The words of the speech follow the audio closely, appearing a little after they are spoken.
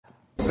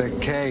the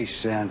case,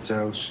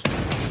 Santos.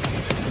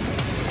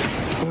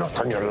 Not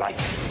on your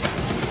life.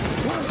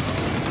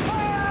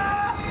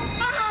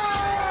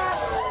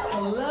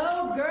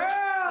 Hello,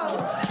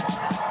 girls.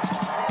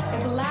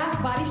 It's the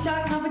last body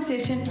shot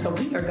competition, so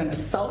we are gonna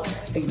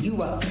salt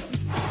you up.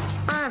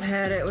 I've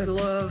had it with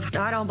love.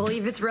 I don't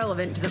believe it's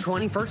relevant to the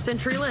 21st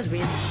century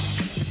lesbian.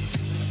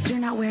 You're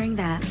not wearing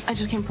that. I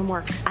just came from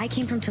work. I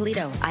came from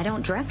Toledo. I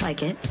don't dress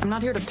like it. I'm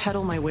not here to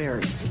peddle my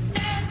wares.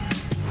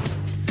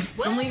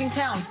 I'm leaving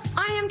town.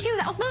 I am too.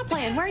 That was my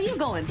plan. Where are you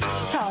going?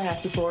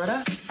 Tallahassee,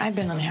 Florida. I've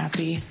been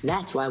unhappy.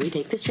 That's why we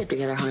take this trip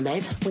together, honey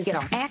babe. We get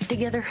our act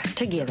together.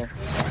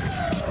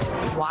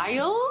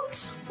 Wild,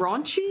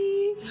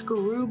 raunchy,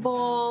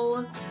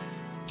 screwball,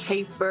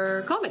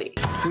 caper comedy.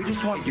 We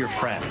just want your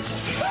friends.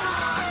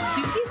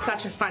 Suki's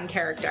such a fun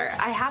character.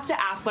 I have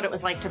to ask what it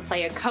was like to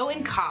play a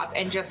Coen cop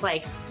and just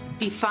like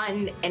be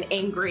fun and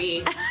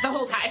angry the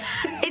whole time.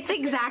 It's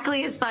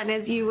exactly as fun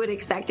as you would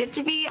expect it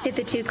to be. Did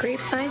the two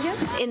creeps find you?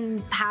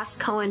 In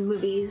past Coen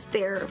movies,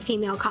 their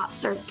female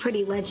cops are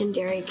pretty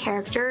legendary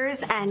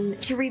characters,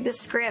 and to read the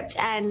script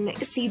and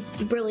see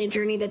the brilliant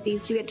journey that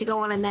these two get to go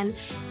on, and then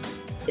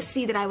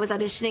see that I was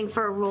auditioning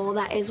for a role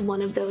that is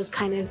one of those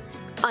kind of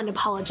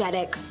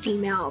unapologetic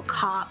female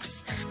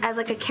cops as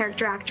like a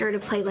character actor, to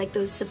play like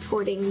those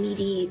supporting,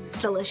 meaty,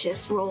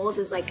 delicious roles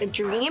is like a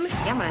dream.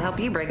 I'm gonna help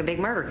you break a big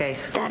murder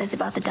case. That is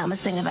about the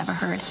dumbest thing I've ever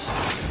heard.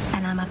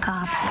 And I'm a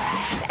cop.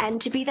 And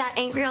to be that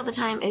angry all the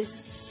time is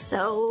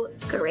so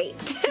great.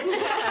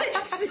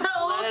 It's so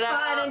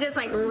fun, and just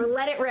like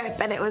let it rip,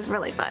 and it was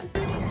really fun.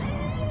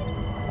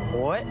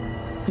 What?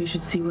 You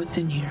should see what's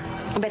in here.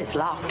 I bet it's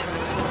locked.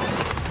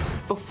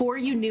 Before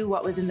you knew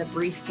what was in the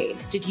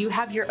briefcase, did you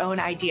have your own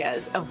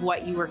ideas of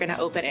what you were going to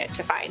open it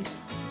to find?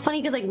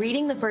 Funny, because like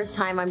reading the first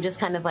time, I'm just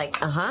kind of like,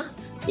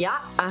 yeah,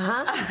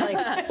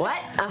 like what,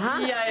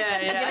 yeah.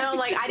 You know,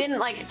 like I didn't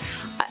like,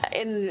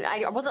 and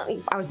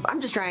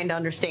I'm just trying to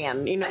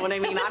understand. You know what I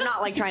mean? I'm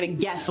not like trying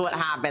to guess what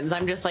happens.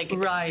 I'm just like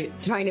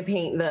trying to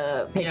paint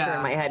the picture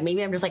in my head.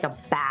 Maybe I'm just like a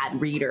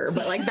bad reader,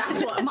 but like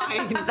that's what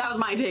that was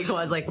my take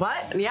was. Like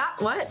what? Yeah,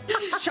 what?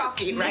 It's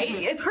shocking, right?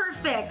 It's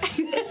perfect.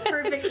 It's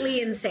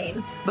perfectly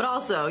insane. But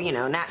also, you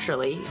know,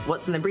 naturally,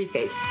 what's in the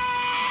briefcase?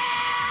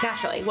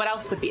 Naturally, what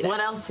else would be there? What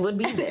else would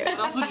be there? What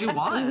else would you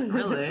want,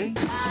 really?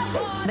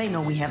 They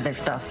know we have their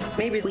stuff.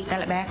 Maybe we sell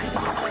it back.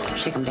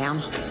 Shake them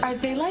down. Are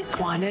they like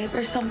wanted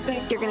or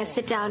something? You're going to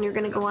sit down, you're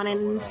going to go on an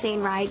insane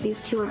ride.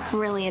 These two are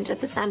brilliant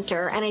at the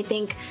center, and I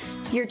think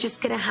you're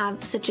just going to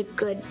have such a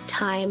good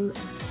time.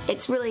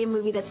 It's really a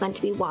movie that's meant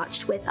to be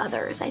watched with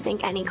others. I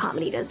think any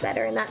comedy does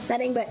better in that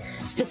setting, but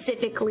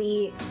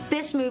specifically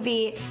this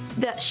movie,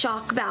 the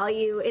shock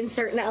value in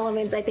certain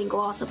elements I think will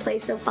also play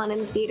so fun in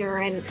the theater,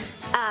 and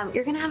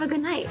you're going to have a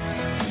good night.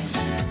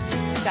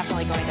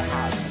 Definitely going to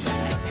have